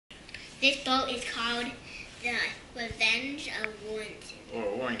This boat is called the Revenge of Warington. Or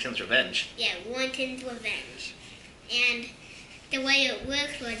Warington's Revenge. Yeah, Warington's Revenge. And the way it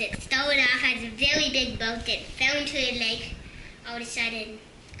worked was it started off as a very big boat that fell into the lake all of a sudden.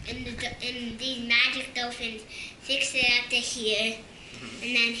 And these magic dolphins fixed it up to here.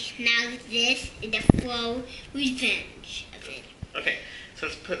 And then now this is the full revenge of it. Okay, so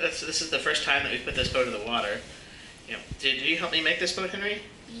this is the first time that we put this boat in the water. You know, did you help me make this boat, Henry?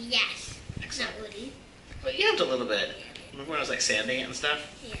 Yes. Excellent. Not really. Well, you helped a little bit. Remember when I was like sanding it and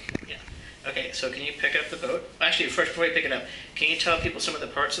stuff? Yeah. Yeah. Okay, so can you pick up the boat? Actually, first, before you pick it up, can you tell people some of the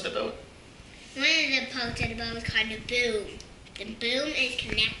parts of the boat? One of the parts of the boat is called the boom. The boom is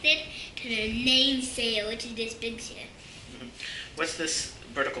connected to the main sail, which is this big sail. Mm-hmm. What's this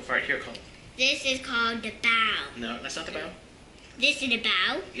vertical part here called? This is called the bow. No, that's not the bow. This is the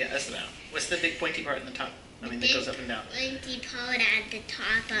bow. Yeah, that's the bow. What's the big pointy part in the top? I mean, that goes up and down. Pointy part at the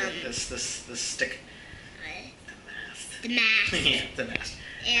top. This stick. The mast. Yeah, the mast.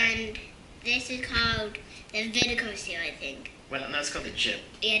 And this is called the vertical sail, I think. Well, no, it's called the jib.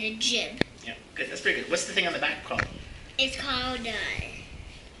 Yeah, the jib. Yeah, good. That's pretty good. What's the thing on the back called? It's called, I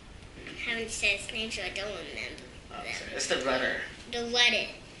haven't said its name, so I don't remember. Oh, sorry. It's the rudder. The rudder.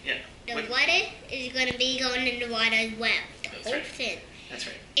 Yeah. The rudder is going to be going in the water as well. The whole right. thing. That's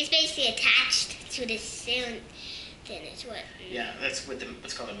right. It's basically attached to the sail thing is what. Yeah, that's with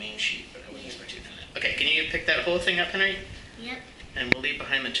what's called a main sheet, but I wouldn't expect you to know that. Okay, can you pick that whole thing up, Henry? Yep. And we'll leave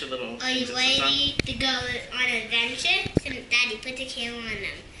behind the two little Are you ready to go on an adventure? So, Daddy, put the camera on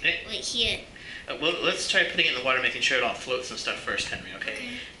them. Hey. Right here. Well, let's try putting it in the water, making sure it all floats and stuff first, Henry, okay?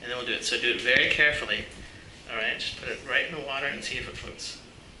 And then we'll do it. So do it very carefully. All right, just put it right in the water and see if it floats.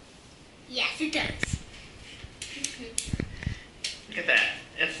 Yes, it does. Look at that.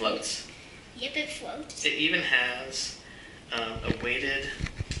 It floats. Yep, it floats. It even has a weighted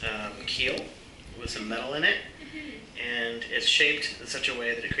keel with some metal in it. And it's shaped in such a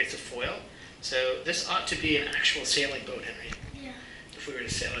way that it creates a foil. So this ought to be an actual sailing boat, Henry. Yeah. If we were to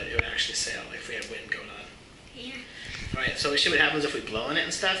sail it, it would actually sail if we had wind going on. Yeah. All right, so we see what happens if we blow on it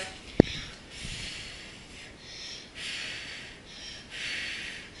and stuff.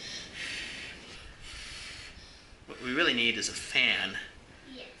 What we really need is a fan.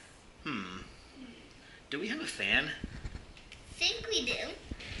 Yes. Do we have a fan? I think we do.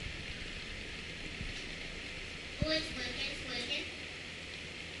 Oh, it's working.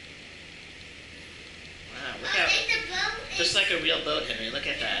 Wow, look out. Just like a real boat, Henry. Look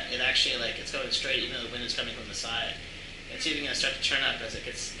at that. It actually, like, it's going straight even though the wind is coming from the side. It's even going to start to turn up as it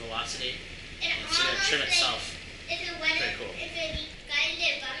gets velocity. And it's going to turn itself. Very cool. If it got a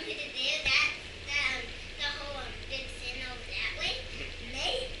little bump into there, the whole big fin over that way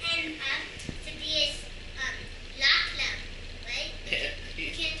may end up to be a yacht club, right? Yeah.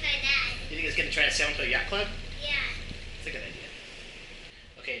 You can try that. You think it's going to try to sail into a yacht club? Yeah. That's a good idea.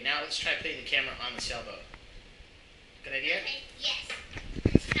 Okay, now let's try putting the camera on the sailboat. Good idea? Okay, yes.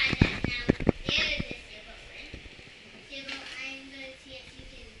 Let's try that now. There is the sailboat, right? Sailboat, I'm going to see if you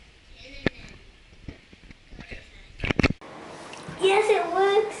can get in there. Okay. Yes, it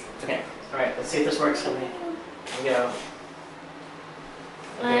works. Okay, alright, let's see if this works for me. Here we go.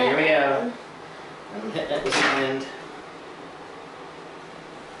 Okay, here we go. I'm hitting it with some wind.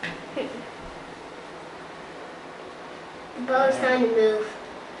 The boat's starting to move.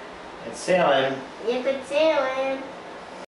 It's sailing. Yep, it's sailing.